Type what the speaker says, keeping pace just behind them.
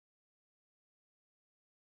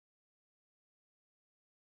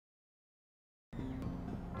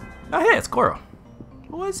Oh, hey, it's Goro.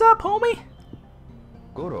 What's up, homie?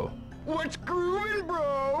 Goro, What's groovin',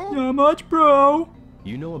 bro? Not much, bro.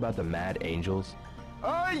 you know about the Mad Angels?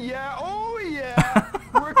 Oh yeah.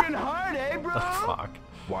 Working hard, eh, bro? The fuck?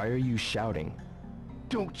 Why are you shouting?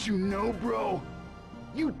 Don't you know, bro?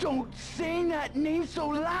 You don't say that name so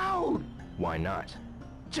loud. Why not?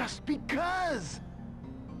 Just because.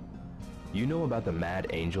 You know about the Mad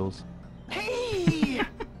Angels? Hey!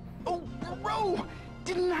 Oh, bro!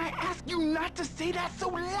 Didn't I ask you not to say that so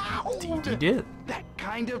loud? You did. That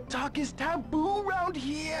kind of talk is taboo around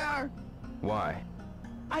here. Why?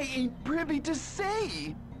 I ain't privy to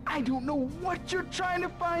say. I don't know what you're trying to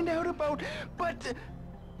find out about, but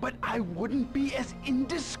I wouldn't be as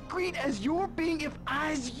indiscreet as you're being if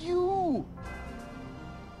I's you.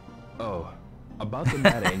 Oh, about the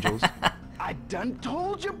Mad Angels? I done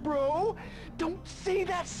told you, bro. Don't say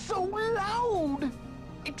that so loud.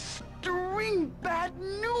 Extreme bad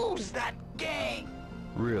news, that gang.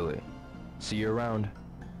 Really? See you around.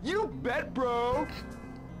 You bet, bro.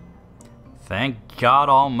 Thank God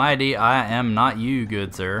Almighty, I am not you,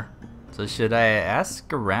 good sir. So should I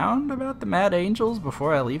ask around about the Mad Angels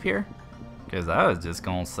before I leave here? Because I was just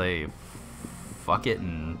gonna say fuck it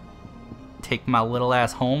and take my little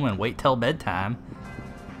ass home and wait till bedtime.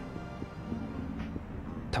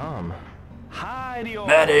 Tom, Hi,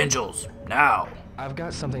 Mad Angels, now. I've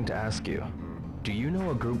got something to ask you. Do you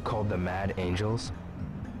know a group called the Mad Angels?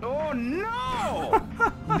 Oh no!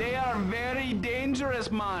 They are very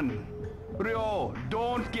dangerous, man. Bro,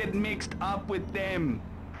 don't get mixed up with them.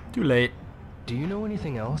 Too late. Do you know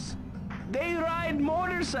anything else? They ride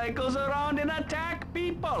motorcycles around and attack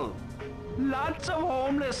people. Lots of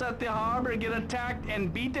homeless at the harbor get attacked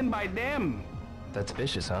and beaten by them. That's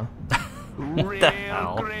vicious, huh? Real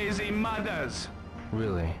hell? crazy mothers.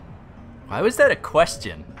 Really? Why was that a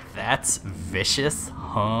question? That's vicious,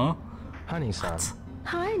 huh? Honey-san,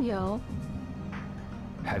 Hi, yo.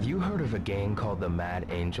 have you heard of a gang called the Mad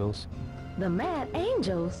Angels? The Mad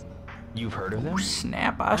Angels. You've heard of them? Oh,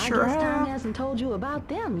 snap, I sure guess Tom have. hasn't told you about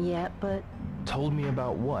them yet, but Told me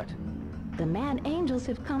about what? the Mad Angels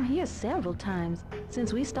have come here several times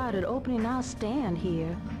since we started opening our stand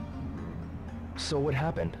here. So what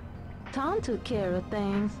happened? Tom took care of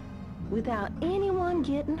things without anyone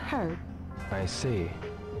getting hurt. I see.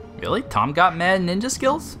 Really? Tom got mad ninja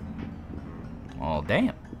skills? Well,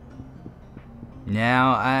 damn.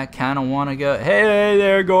 Now I kind of want to go. Hey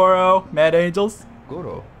there, Goro. Mad Angels.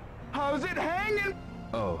 Goro. How's it hanging?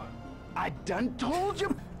 Oh, I done told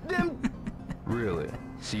you them. really?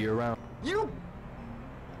 See you around. You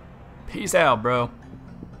Peace out, bro.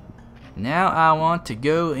 Now I want to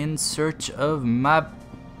go in search of my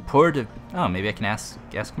port of. Oh, maybe I can ask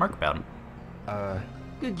Mark about him.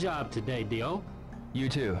 Good job today, Dio. You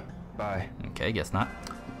too. Bye. Okay, guess not.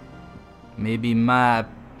 Maybe my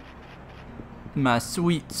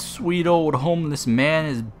sweet old homeless man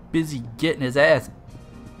is busy getting his ass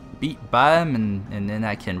beat by him, and then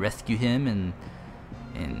I can rescue him,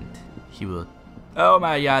 and he will. Oh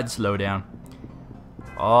my God! Slow down.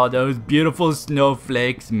 All those beautiful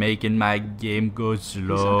snowflakes making my game go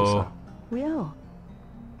slow. Will,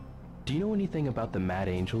 Do you know anything about the Mad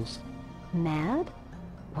Angels? Mad?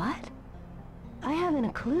 What? I haven't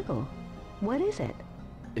a clue. What is it?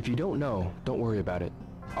 If you don't know, don't worry about it.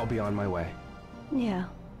 I'll be on my way. Yeah.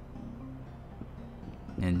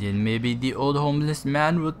 And then maybe the old homeless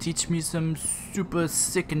man will teach me some super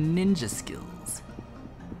sick ninja skills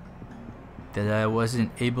that I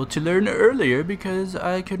wasn't able to learn earlier because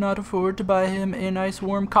I could not afford to buy him a nice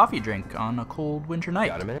warm coffee drink on a cold winter night.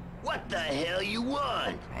 Got a minute? What the hell you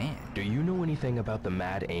want? Man, Do you know anything about the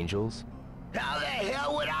Mad Angels? How the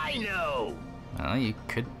hell would I know? well, you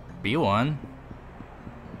could be one.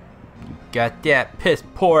 You got that piss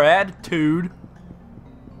poor attitude.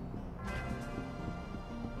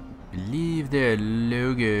 Believe their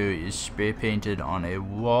logo is spray painted on a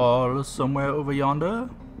wall somewhere over yonder.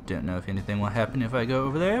 Don't know if anything will happen if I go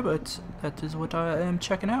over there, but that is what I am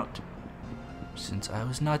checking out. Since I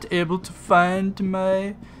was not able to find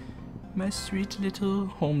my sweet little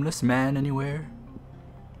homeless man anywhere.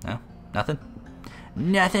 No, nothing.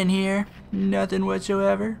 Nothing here. Nothing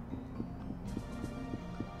whatsoever.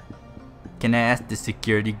 Can I ask the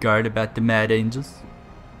security guard about the Mad Angels?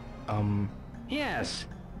 Yes,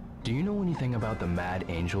 Do you know anything about the Mad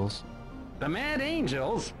Angels? the Mad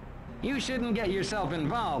Angels. You shouldn't get yourself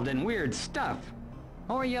involved in weird stuff,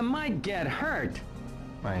 or you might get hurt.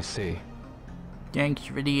 I see. Thanks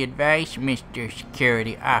for the advice, Mr.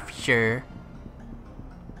 Security Officer.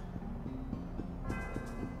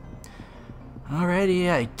 Alrighty,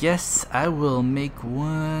 I guess I will make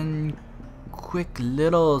one quick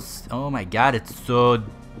little... Oh my god, it's so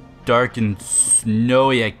dark and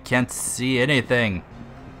snowy, I can't see anything.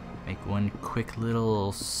 Make one quick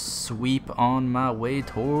little sweep on my way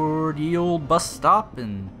toward the old bus stop,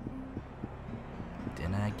 and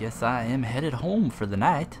then I guess I am headed home for the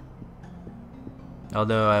night.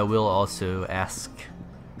 Although I will also ask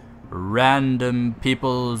random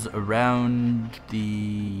peoples around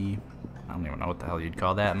the... I don't even know what the hell you'd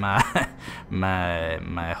call that. My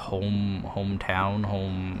hometown,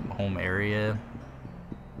 home area,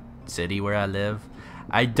 city where I live.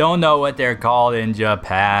 I don't know what they're called in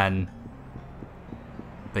Japan.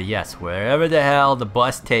 But yes, wherever the hell the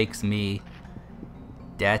bus takes me,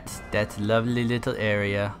 that lovely little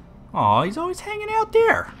area. Aw, he's always hanging out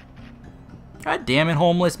there. God damn it,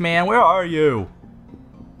 homeless man, where are you?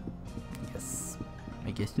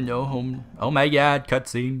 I guess no home. Oh my god,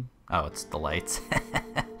 cutscene. Oh, it's the lights.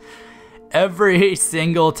 Every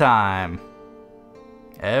single time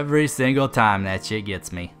that shit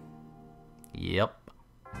gets me. Yep.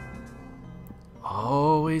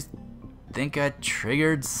 Always think I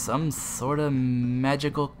triggered some sort of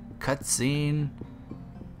magical cutscene.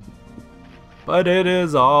 But it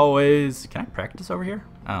is always... Can I practice over here?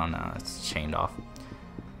 Oh no, it's chained off.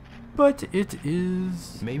 But it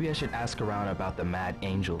is... Maybe I should ask around about the Mad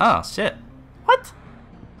Angels. Oh shit. What?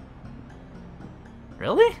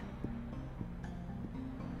 Really?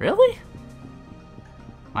 Really?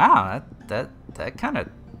 Wow, that kind of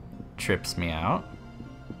trips me out.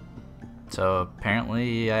 So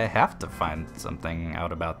apparently I have to find something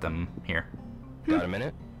out about them here. Got a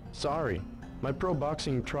minute? Sorry, my pro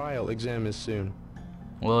boxing trial exam is soon.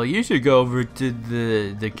 Well, you should go over to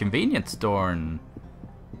the convenience store and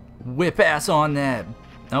whip ass on that.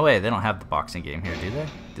 Oh wait, they don't have the boxing game here, do they?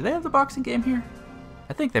 Do they have the boxing game here?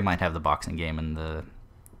 I think they might have the boxing game in the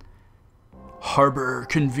Harbor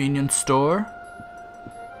convenience store.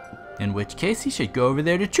 In which case, he should go over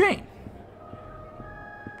there to train.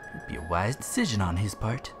 It'd be a wise decision on his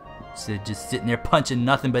part. Instead of just sitting there punching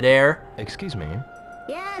nothing but air. Excuse me.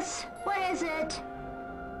 Yes, what is it?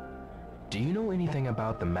 Do you know anything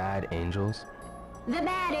about the Mad Angels? The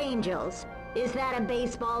Mad Angels. Is that a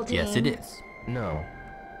baseball team? Yes, it is. No.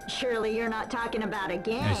 Surely you're not talking about a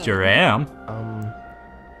game. I sure am.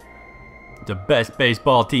 The best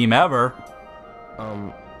baseball team ever.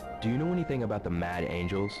 Do you know anything about the Mad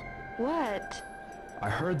Angels? What? I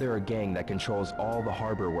heard they're a gang that controls all the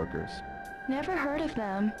harbor workers. Never heard of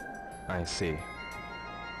them. I see.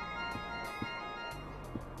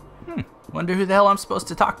 Wonder who the hell I'm supposed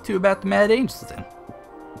to talk to about the Mad Angels then.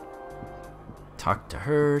 Talk to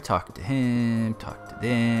her, talk to him, talk to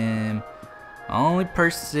them. Only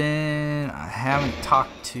person I haven't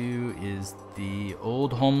talked to is the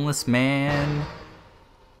old homeless man.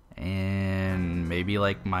 And maybe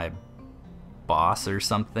like my boss or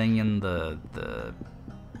something in the...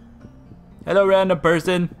 Hello, random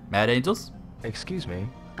person. Mad Angels? Excuse me.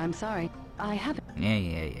 I'm sorry. I haven't.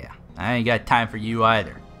 Yeah. I ain't got time for you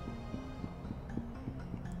either.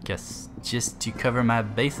 Guess just to cover my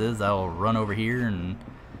bases, I'll run over here and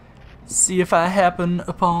see if I happen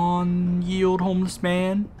upon ye old homeless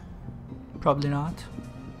man. Probably not.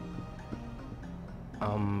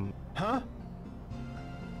 Huh?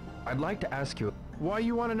 I'd like to ask you, Why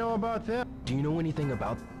you want to know about them? do you know anything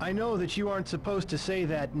about... I know that you aren't supposed to say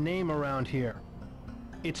that name around here.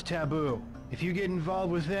 It's taboo. If you get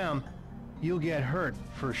involved with them, you'll get hurt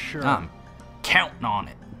for sure. I'm counting on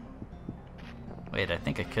it. Wait, I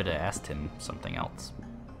think I could have asked him something else.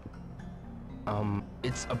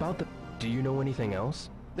 It's about the... Do you know anything else?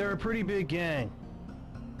 They're a pretty big gang.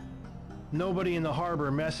 Nobody in the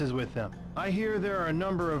harbor messes with them. I hear there are a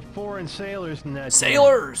number of foreign sailors in that...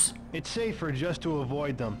 Sailors! It's safer just to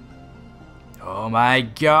avoid them. Oh my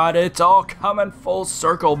god, it's all coming full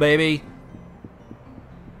circle, baby.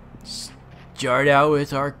 Start out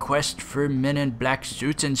with our quest for men in black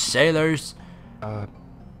suits and sailors.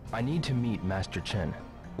 I need to meet Master Chen.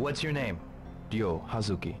 What's your name? Ryo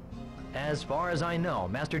Hazuki. As far as I know,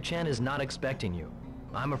 Master Chen is not expecting you.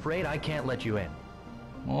 I'm afraid I can't let you in.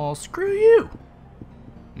 Well, screw you.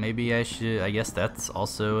 Maybe I should... I guess that's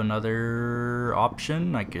also another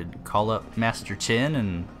option. I could call up Master Chen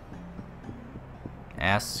and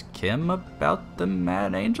ask him about the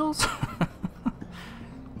Mad Angels.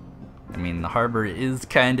 I mean, the harbor is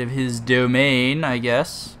kind of his domain, I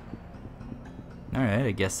guess. Alright,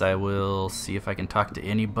 I guess I will see if I can talk to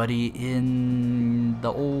anybody in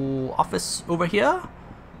the old office over here.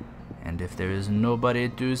 And if there is nobody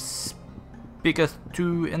to speak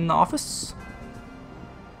to in the office,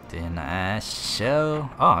 then I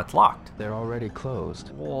shall... Oh, it's locked. They're already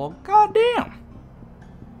closed. Well, goddamn.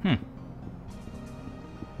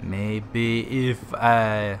 Maybe if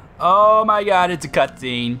I... Oh my god, it's a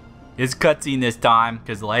cutscene. It's a cutscene this time,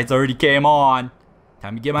 because the lights already came on.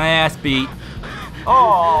 Time to get my ass beat.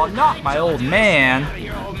 Oh, not my old man.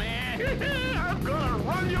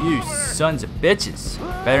 You sons of bitches.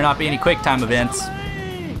 Better not be any quick time events.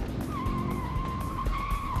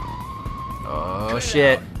 Oh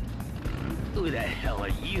shit. Who the hell are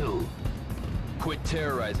you? Quit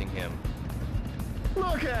terrorizing him.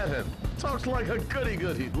 Look at him. Talks like a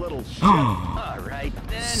goody-goody little shit. All right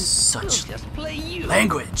then. Such we'll just play you.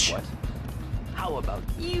 language. What? How about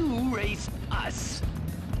you race us?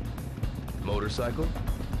 Motorcycle?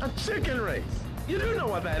 A chicken race. You do know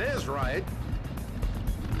what that is, right?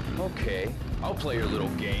 Okay, I'll play your little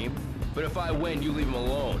game. But if I win, you leave him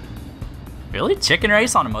alone. Really? Chicken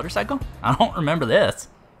race on a motorcycle? I don't remember this.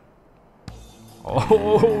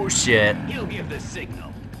 Oh shit. You give the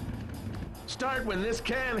signal. Start when this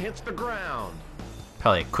can hits the ground.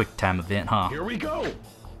 Probably a quick time event, huh? Here we go.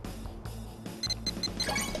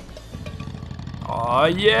 Oh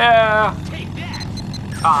yeah! Take that.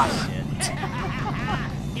 Ah shit.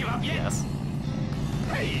 Give up yet? Yes.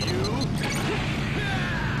 Hey, you.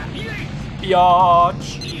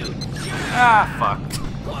 Biatch. You. Ah, fuck.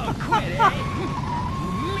 Well, quit, eh?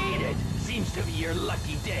 Made it. Seems to be your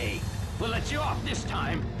lucky day. We'll let you off this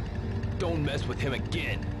time. Don't mess with him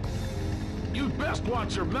again. You'd best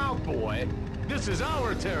watch your mouth, boy. This is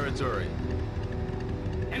our territory.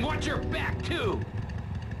 And watch your back, too.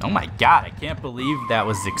 Oh my god, I can't believe that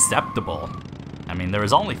was acceptable. I mean, there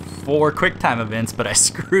was only 4 QuickTime events, but I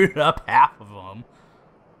screwed up half of them.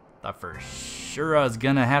 Thought for sure I was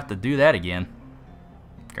gonna have to do that again.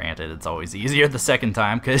 Granted, it's always easier the second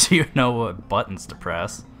time, because you know what buttons to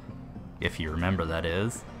press. If you remember, that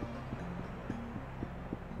is.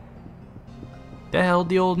 The hell did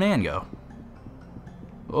the old man go?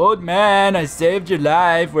 Old man, I saved your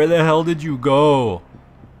life. Where the hell did you go?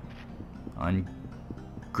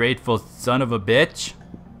 Ungrateful son of a bitch.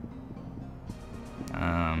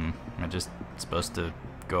 Am I just supposed to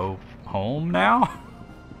go home now?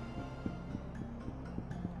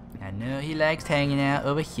 I know he likes hanging out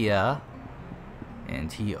over here.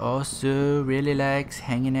 And he also really likes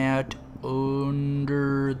hanging out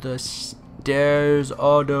under the stairs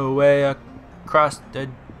all the way across the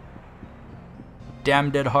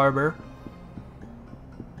damn dead harbor.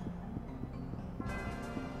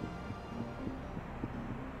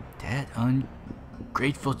 That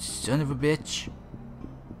ungrateful son of a bitch.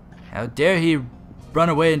 How dare he run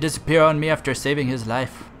away and disappear on me after saving his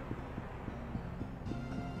life.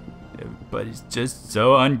 Everybody's just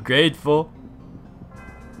so ungrateful.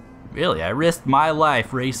 Really, I risked my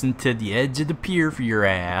life racing to the edge of the pier for your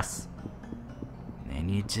ass. And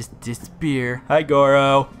you just disappear. Hi,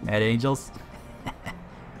 Goro. Mad Angels.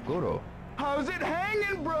 Goro. How's it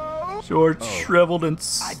hanging, bro? Short, shriveled, and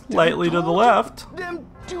slightly to the left. Them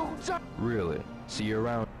dudes are... Really? See you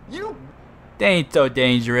around. You... They ain't so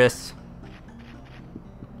dangerous.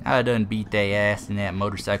 I done beat they ass in that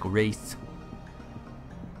motorcycle race.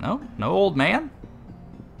 No? No old man?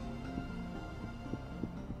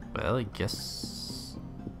 Well, I guess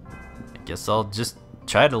I'll just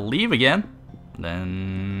try to leave again.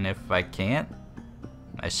 Then, if I can't,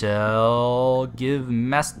 I shall give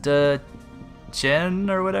Master Chen,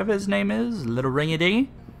 or whatever his name is, a little ring-a-ding.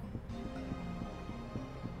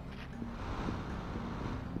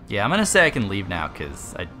 Yeah, I'm gonna say I can leave now,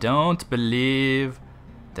 because I don't believe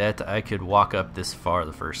that I could walk up this far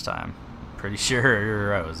the first time. Pretty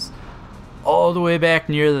sure I was all the way back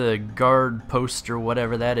near the guard post or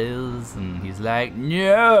whatever that is, and he's like,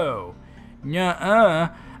 no, nuh-uh,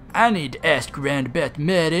 I need to ask around about the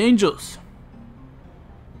Mad Angels.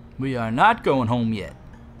 We are not going home yet.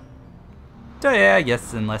 So yeah, I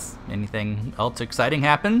guess unless anything else exciting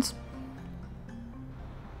happens,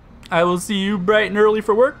 I will see you bright and early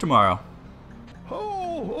for work tomorrow. Ho,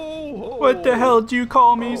 ho, ho. What the hell do you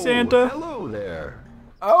call me, Santa? Hello there.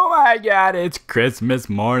 Oh my god, it's Christmas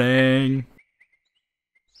morning.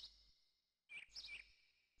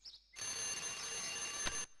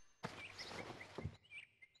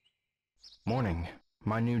 Morning.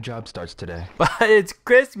 My new job starts today. But it's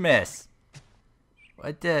Christmas.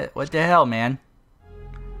 What the hell, man?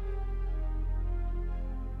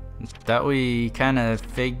 Thought we kind of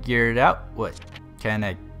figured out what kind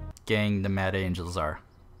of gang the Mad Angels are.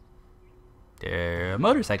 They're a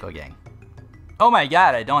motorcycle gang. Oh my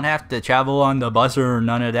god, I don't have to travel on the bus or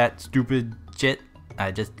none of that stupid shit.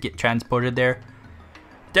 I just get transported there.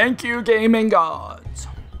 Thank you, gaming gods.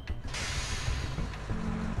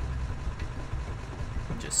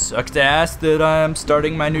 Just sucks to ass that I'm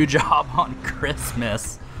starting my new job on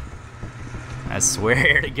Christmas. I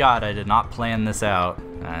swear to God, I did not plan this out.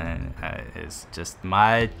 It's just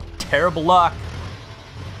my terrible luck.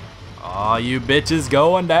 Aw, you bitches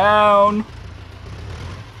going down.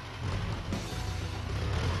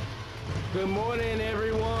 Good morning,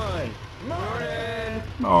 everyone. Morning.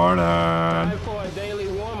 Morning. Time for a daily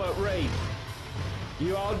warm-up race.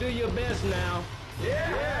 You all do your best now.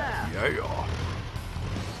 Yeah.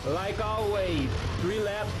 Like always, 3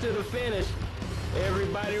 laps to the finish.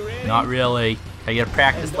 Everybody ready? Not really. I get a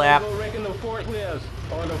practice lap. And don't go wrecking the forklifts,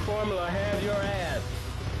 or the formula have your ass.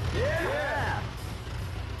 Yeah.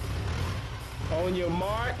 On your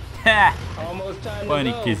mark. Ha! Almost time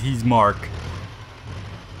Funny, to go. because he's Mark.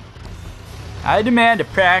 I demand a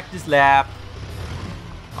practice lap.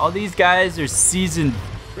 All these guys are seasoned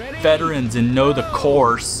veterans and know the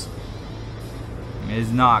course. It's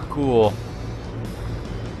not cool.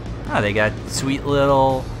 Oh, they got sweet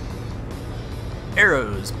little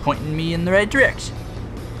arrows pointing me in the right direction.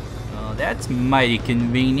 Well, that's mighty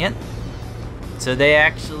convenient. So they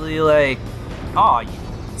actually like, oh, you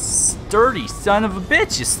sturdy son of a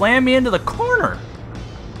bitch, you slammed me into the corner.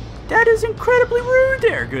 That is incredibly rude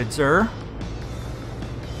there, good sir.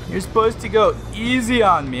 You're supposed to go easy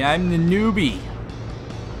on me, I'm the newbie.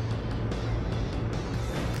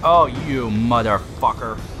 Oh, you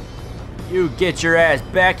motherfucker. You get your ass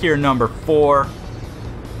back here, number 4.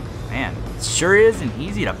 Man, it sure isn't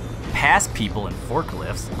easy to pass people in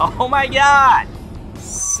forklifts. Oh my god!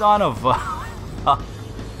 Son of a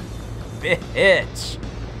bitch.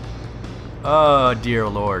 Oh dear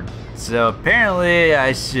lord. So apparently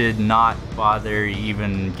I should not bother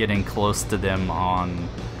even getting close to them on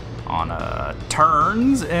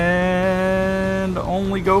turns and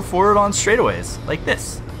only go for it on straightaways like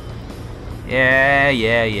this.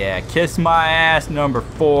 Yeah. Kiss my ass, number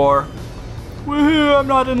 4. Woohoo, I'm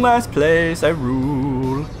not in last place, I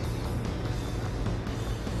rule.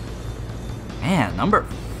 Man, number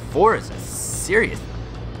 4 is a serious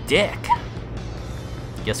dick.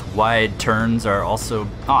 Guess wide turns are also...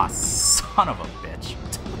 Aw, son of a bitch.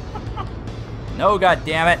 No,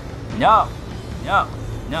 goddammit. No.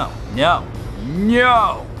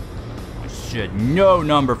 I should know,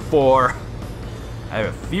 number 4. I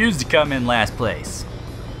refuse to come in last place.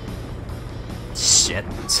 Shit.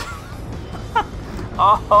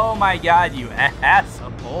 Oh my god, you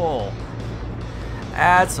asshole.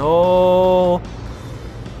 Asshole.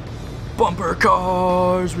 Bumper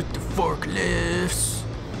cars with the forklifts.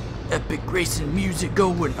 Epic racing music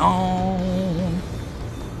going on.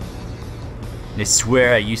 I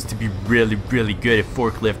swear I used to be really good at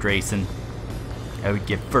forklift racing. I would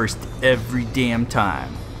get first every damn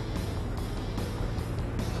time.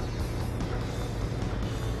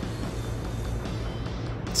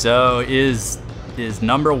 So is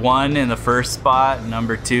number 1 in the first spot,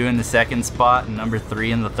 number 2 in the second spot, and number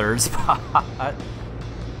 3 in the third spot?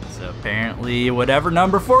 So apparently whatever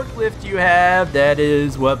number forklift you have, that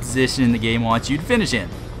is what position the game wants you to finish in.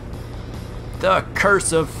 The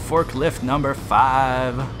curse of forklift number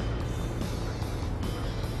 5.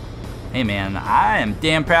 Hey man, I am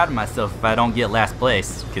damn proud of myself if I don't get last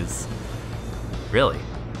place, because really,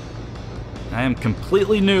 I am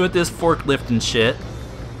completely new at this forklifting shit.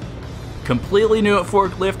 Completely new at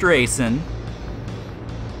forklift racing.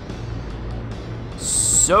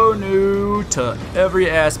 So new to every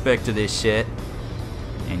aspect of this shit.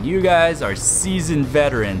 And you guys are seasoned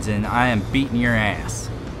veterans and I am beating your ass.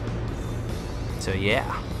 So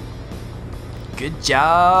yeah. Good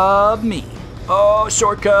job me. Oh,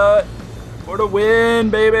 shortcut for the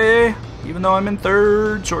win, baby. Even though I'm in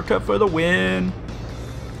 3rd, shortcut for the win.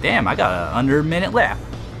 Damn, I got an under a minute lap.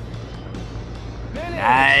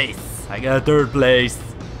 Nice. I got 3rd place.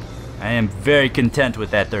 I am very content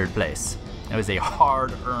with that 3rd place. That was a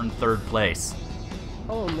hard-earned 3rd place.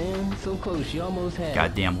 Oh man, so close, you almost had it.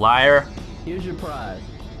 Goddamn liar. Here's your prize.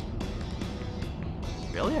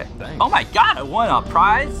 Really? Thanks. Oh my god, I won a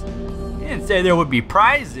prize? You didn't say there would be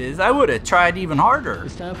prizes. I would have tried even harder.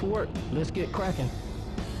 It's time for work. Let's get cracking.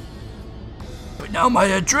 But now my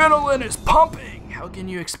adrenaline is pumping. How can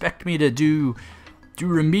you expect me to do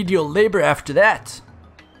remedial labor after that?